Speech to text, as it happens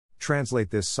Translate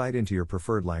this site into your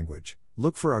preferred language.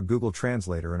 Look for our Google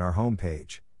Translator in our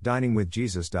homepage,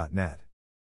 diningwithjesus.net.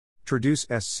 Traduce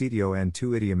este sitio en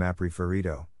tu idioma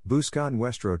preferido. Busca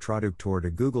nuestro traductor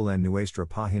de Google en nuestra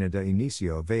página de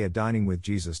inicio via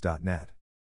diningwithjesus.net.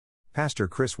 Pastor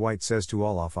Chris White says to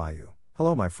all of you,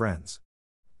 hello my friends.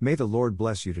 May the Lord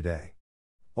bless you today.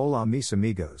 Hola mis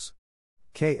amigos.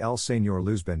 Que el Señor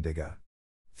los bendiga.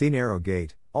 The narrow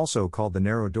gate, also called the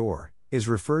narrow door, is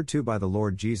referred to by the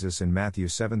Lord Jesus in Matthew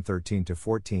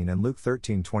 7:13-14 and Luke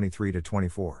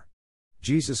 13:23-24.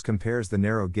 Jesus compares the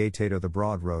narrow gate to the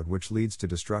broad road which leads to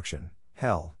destruction,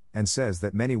 hell, and says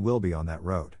that many will be on that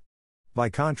road. By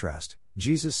contrast,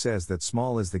 Jesus says that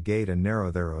small is the gate and narrow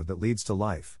the road that leads to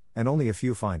life, and only a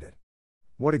few find it.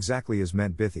 What exactly is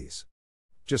meant by these?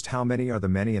 Just how many are the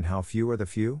many and how few are the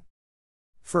few?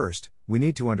 First, we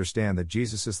need to understand that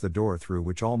Jesus is the door through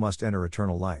which all must enter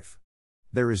eternal life.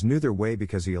 There is neither way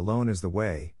because he alone is the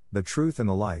way, the truth and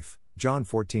the life, John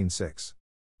 14:6.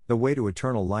 The way to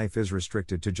eternal life is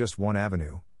restricted to just one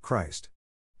avenue, Christ.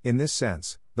 In this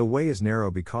sense, the way is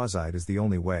narrow because it is the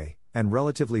only way, and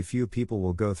relatively few people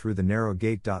will go through the narrow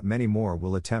gate. Many more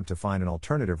will attempt to find an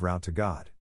alternative route to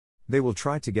God. They will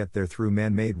try to get there through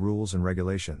man-made rules and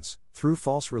regulations, through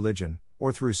false religion,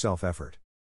 or through self-effort.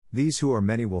 These who are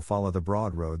many will follow the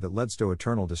broad road that leads to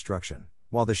eternal destruction,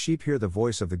 while the sheep hear the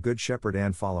voice of the Good Shepherd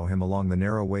and follow him along the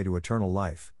narrow way to eternal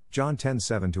life, John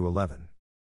 10:7-11.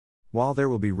 While there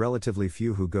will be relatively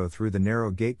few who go through the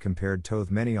narrow gate compared to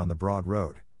many on the broad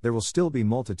road, there will still be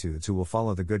multitudes who will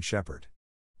follow the Good Shepherd.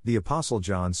 The Apostle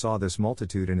John saw this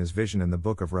multitude in his vision in the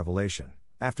book of Revelation.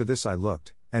 After this I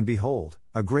looked, and behold,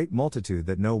 a great multitude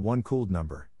that no one could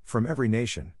number, from every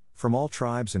nation, from all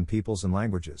tribes and peoples and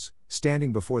languages,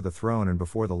 standing before the throne and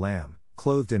before the Lamb,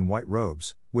 clothed in white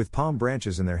robes, with palm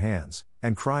branches in their hands,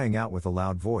 and crying out with a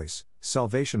loud voice,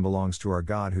 Salvation belongs to our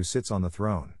God who sits on the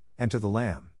throne, and to the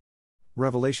Lamb.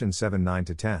 Revelation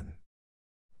 7:9-10.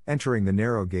 Entering the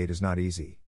narrow gate is not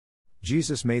easy.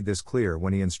 Jesus made this clear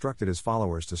when he instructed his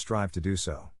followers to strive to do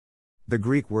so. The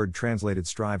Greek word translated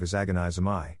strive is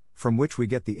agonizomai, from which we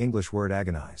get the English word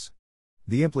agonize.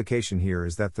 The implication here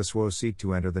is that those who seek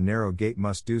to enter the narrow gate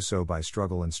must do so by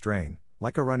struggle and strain,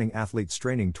 like a running athlete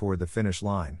straining toward the finish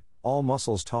line, all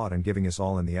muscles taut and giving his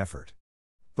all in the effort.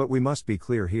 But we must be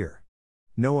clear here.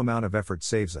 No amount of effort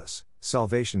saves us.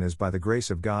 Salvation is by the grace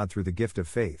of God through the gift of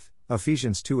faith,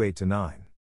 Ephesians 2:8-9.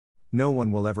 No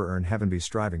one will ever earn heaven by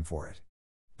striving for it.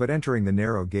 But entering the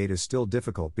narrow gate is still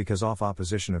difficult because of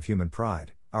opposition of human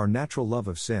pride, our natural love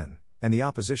of sin, and the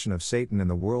opposition of Satan and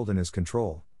the world and his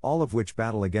control, all of which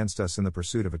battle against us in the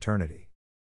pursuit of eternity.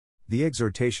 The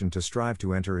exhortation to strive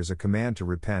to enter is a command to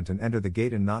repent and enter the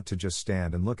gate and not to just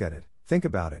stand and look at it, think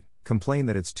about it, complain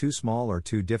that it's too small or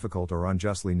too difficult or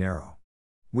unjustly narrow.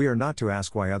 We are not to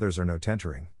ask why others are not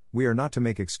entering, we are not to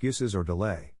make excuses or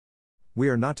delay. We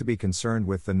are not to be concerned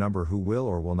with the number who will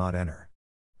or will not enter.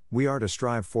 We are to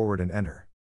strive forward and enter.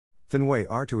 Then we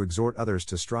are to exhort others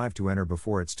to strive to enter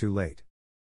before it's too late.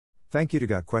 Thank you to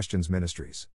Got Questions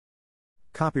Ministries.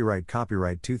 Copyright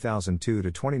 2002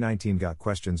 to 2019 Got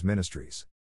Questions Ministries.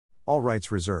 All rights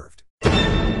reserved.